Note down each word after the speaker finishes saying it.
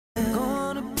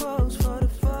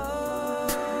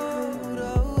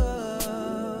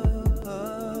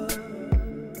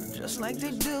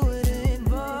we do it in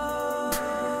bold.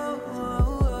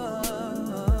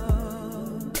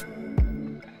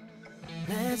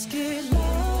 Let's get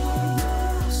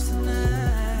lost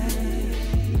tonight.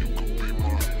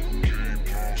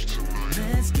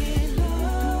 Let's get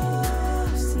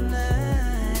lost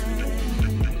tonight.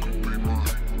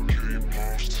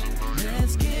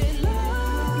 Let's get lost.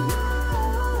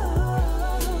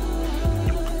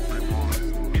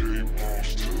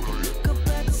 Look up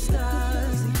at the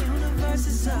stars, the universe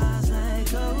is ours,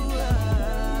 like oh.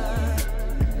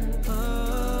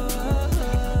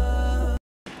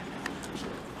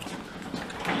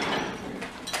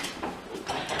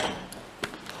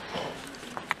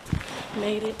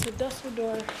 Made it to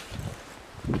Dusseldorf.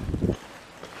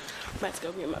 About to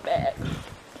go get my bag.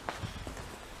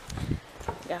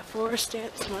 Got 4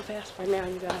 stamps on my passport now,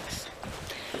 you guys.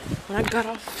 When I got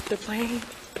off the plane,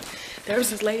 there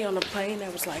was this lady on the plane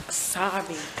that was like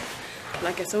sobbing.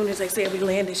 Like as soon as they said we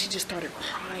landed, she just started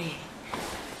crying,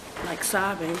 like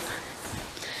sobbing.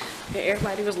 And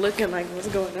everybody was looking like, what's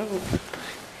going on?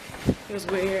 It was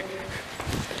weird.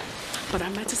 But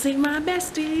I'm about to see my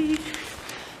bestie.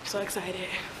 So excited,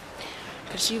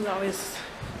 because she would always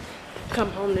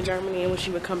come home to Germany, and when she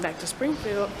would come back to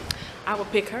Springfield, I would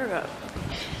pick her up.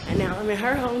 And now I'm in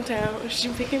her hometown,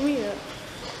 she's picking me up.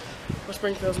 Well,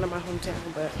 Springfield's not my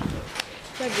hometown, but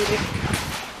I get it.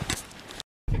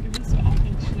 Gewinnst du auch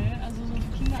nicht schnell. Also so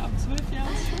Kinder ab 12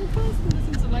 Jahren ist schon fast ein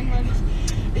bisschen zu langweilig.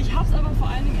 Ich hab's aber vor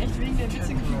allen Dingen echt wegen der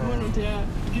witzigen Figuren und der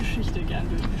Geschichte gern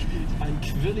durchgespielt. Ein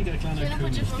quirliger kleiner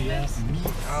König, der nie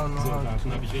so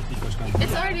warten, habe ich richtig verstanden.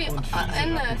 It's already in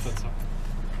this.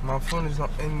 My phone is not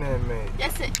in there, mate.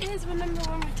 Yes, it is. Remember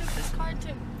when we took this card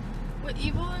to with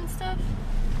Evil and stuff?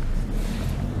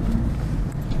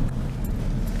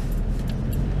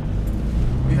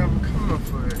 We have a camera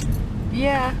for it.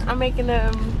 Yeah, I'm making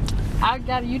I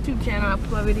got a YouTube channel. I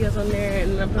put my videos on there,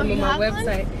 and I put them on my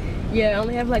website. One? Yeah, I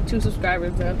only have like 2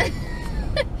 subscribers though.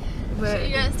 But so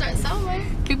you gotta start somewhere.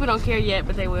 People don't care yet,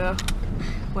 but they will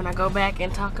when I go back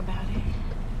and talk about it.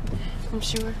 I'm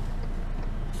sure.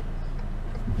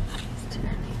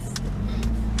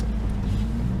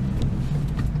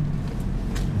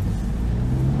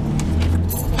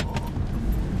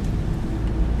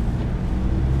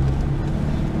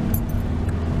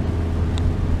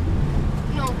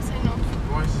 No, say no.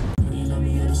 Voice. You love me,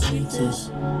 you're the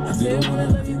sweetest. I still wanna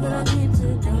love you, but I need to.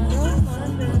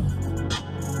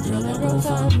 Girl, I grow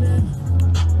fonder.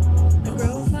 I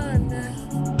grow fonder.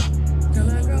 Girl,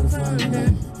 I grow fonder.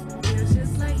 Feels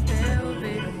just like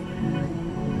velvet.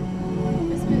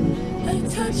 A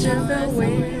touch of the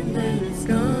wind and it's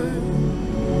gone.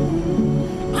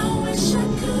 I wish I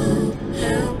could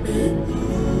help it.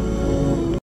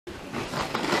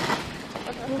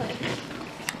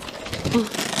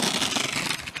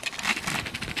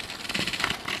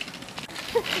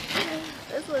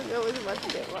 This was always about to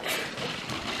get one.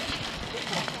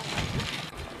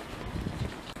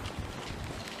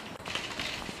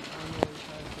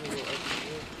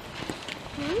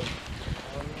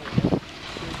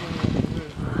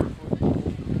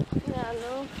 Yeah, I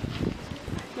know.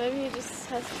 Maybe he just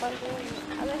has fun doing it.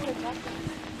 I like the jacket.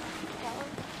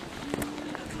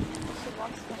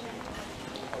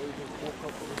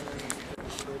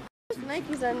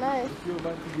 Nikes are nice.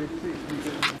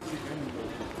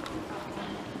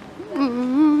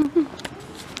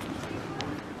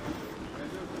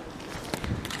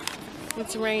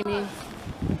 It's raining.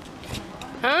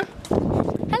 Huh?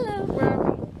 Hello,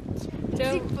 bro.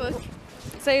 Siegburg.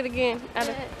 Say it again.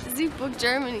 Siegburg,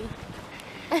 Germany.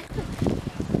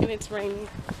 And it's raining.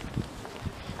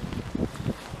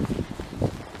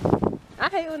 I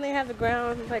hate when they have the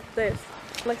ground like this.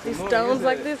 Like these stones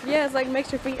like this. Yeah, it's like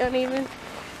makes your feet uneven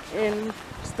and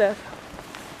stuff.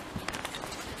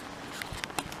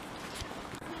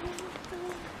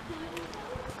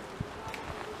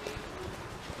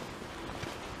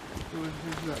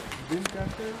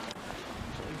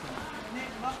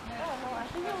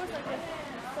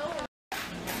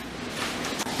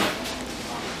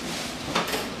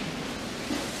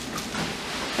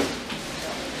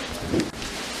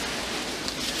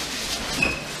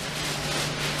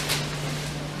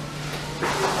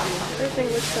 Everything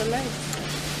looks so nice.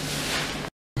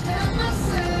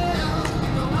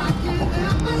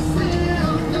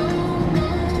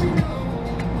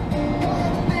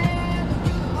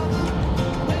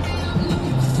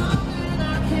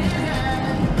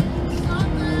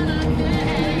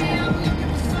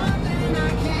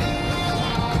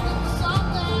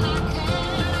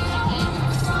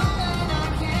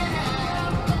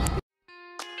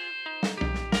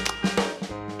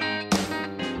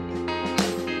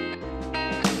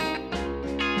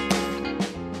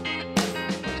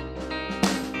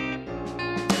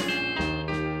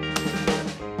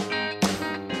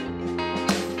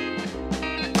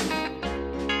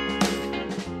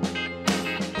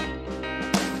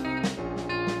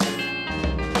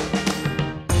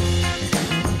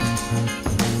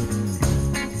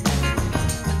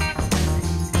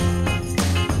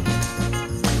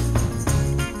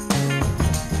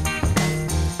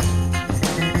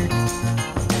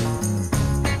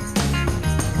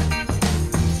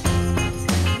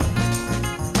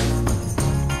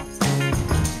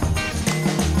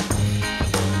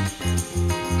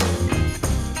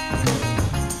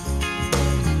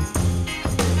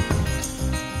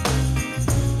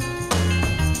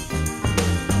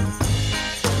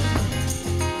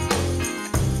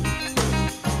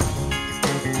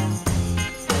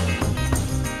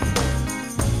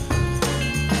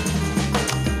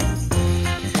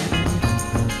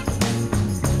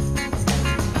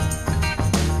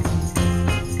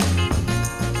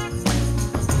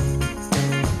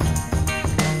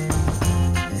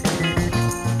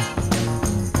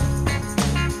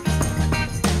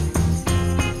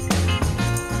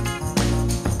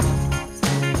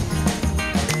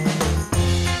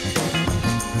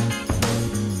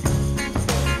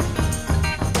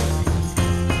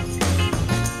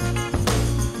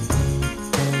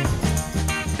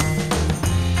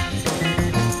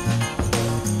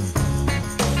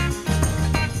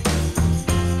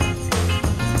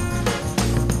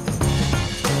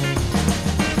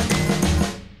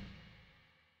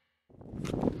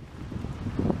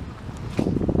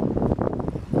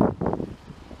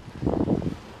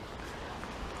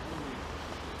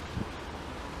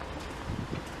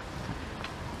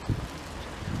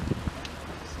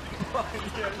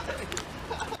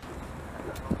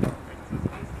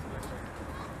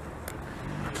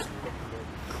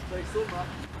 Soll ich so machen?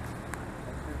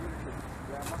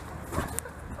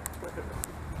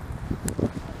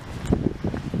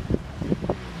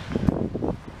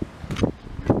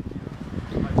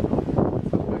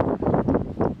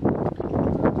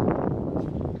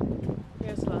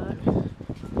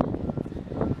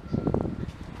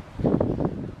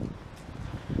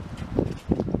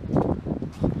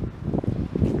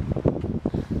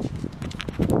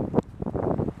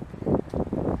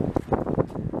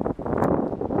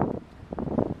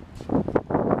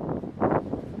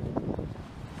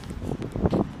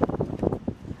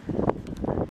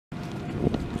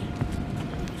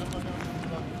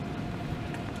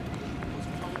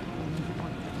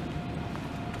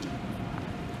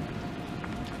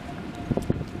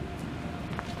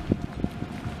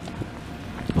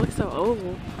 So old.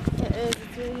 It is.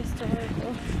 It's really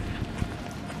historical.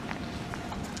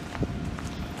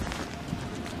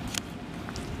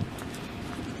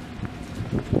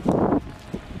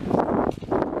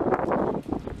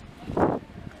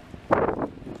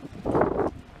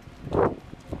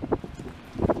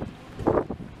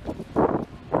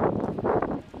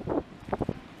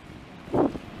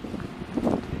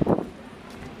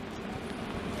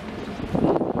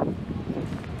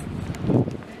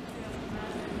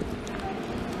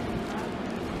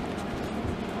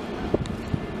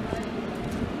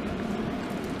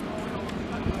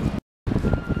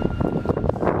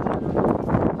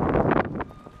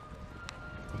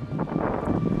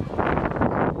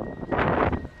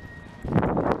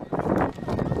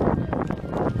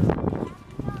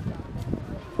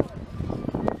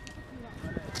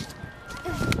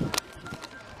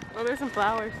 Oh, there's some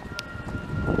flowers.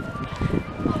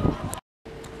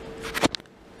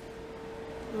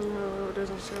 No, it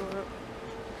doesn't show up.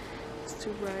 It's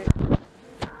too bright.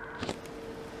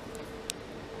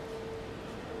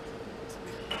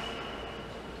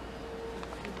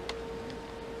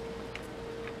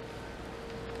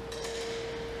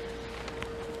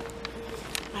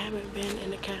 I haven't been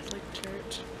in a Catholic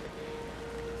church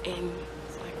in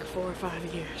like 4 or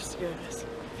 5 years, guys.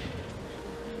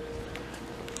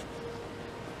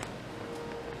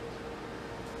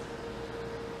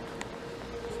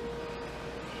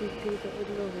 Maybe that would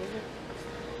go there.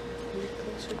 Maybe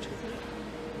closer to that.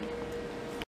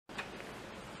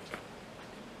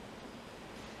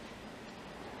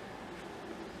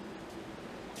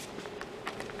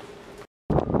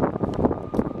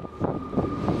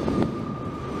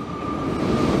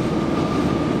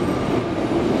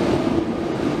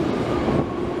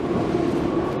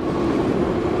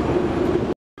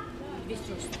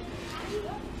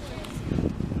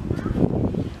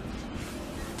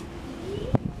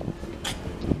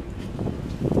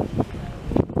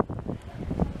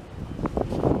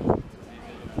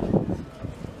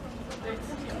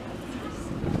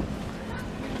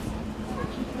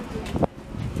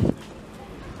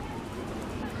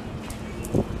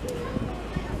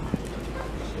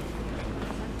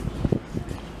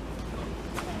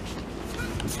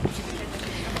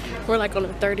 We're like on the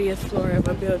 30th floor of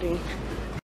a building.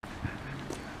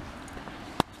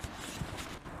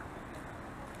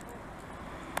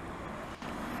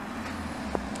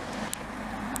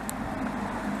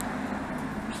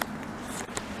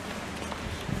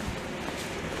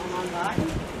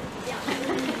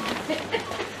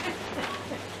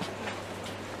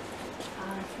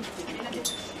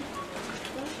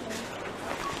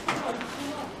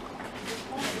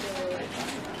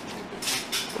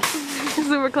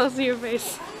 Super close to your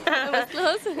face. That was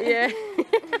close? Yeah.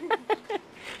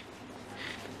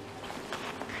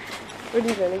 What are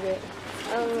you gonna get?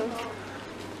 I don't know.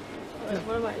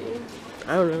 What about you?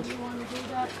 I don't know. Do you want to do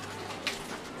that?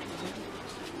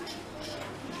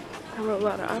 I have a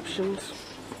lot of options.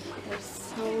 There's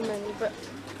so many, but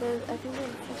there's, I think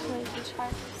there's such like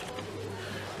charts.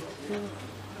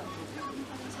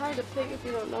 It's hard to pick if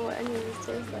you don't know what any of this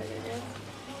tastes like, I guess.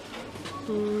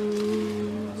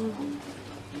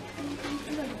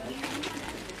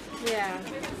 Yeah.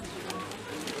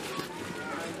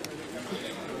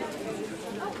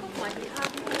 Oh, guck mal, die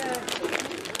haben hier.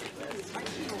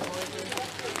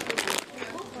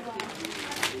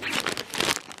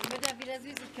 Damit er wieder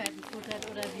Süßigkeiten futtert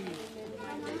oder wie?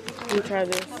 Let me try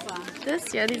this.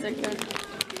 Das? Ja, die sind gut.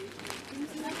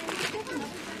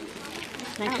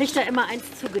 Dann kriegt er immer eins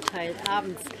zugeteilt,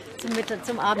 abends, zum Mittag,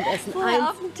 zum Abendessen. Vorher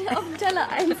Eins. auf dem Teller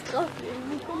eins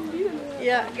drauflegen.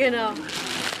 Ja, genau.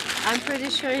 I'm pretty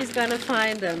sure he's gonna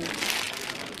find them.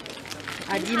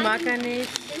 Ah, die mag er nicht.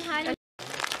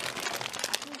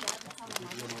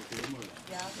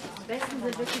 Am besten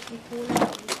sind wirklich die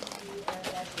Cola.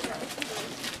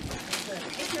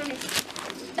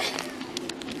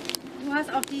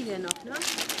 die hier noch, ne?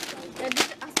 Ja,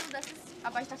 achso, das ist.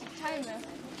 Aber ich dachte, die teilen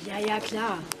wir. Ja, ja,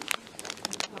 klar.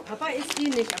 Aber Papa isst die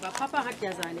nicht, aber Papa hat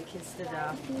ja seine Kiste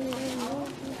da.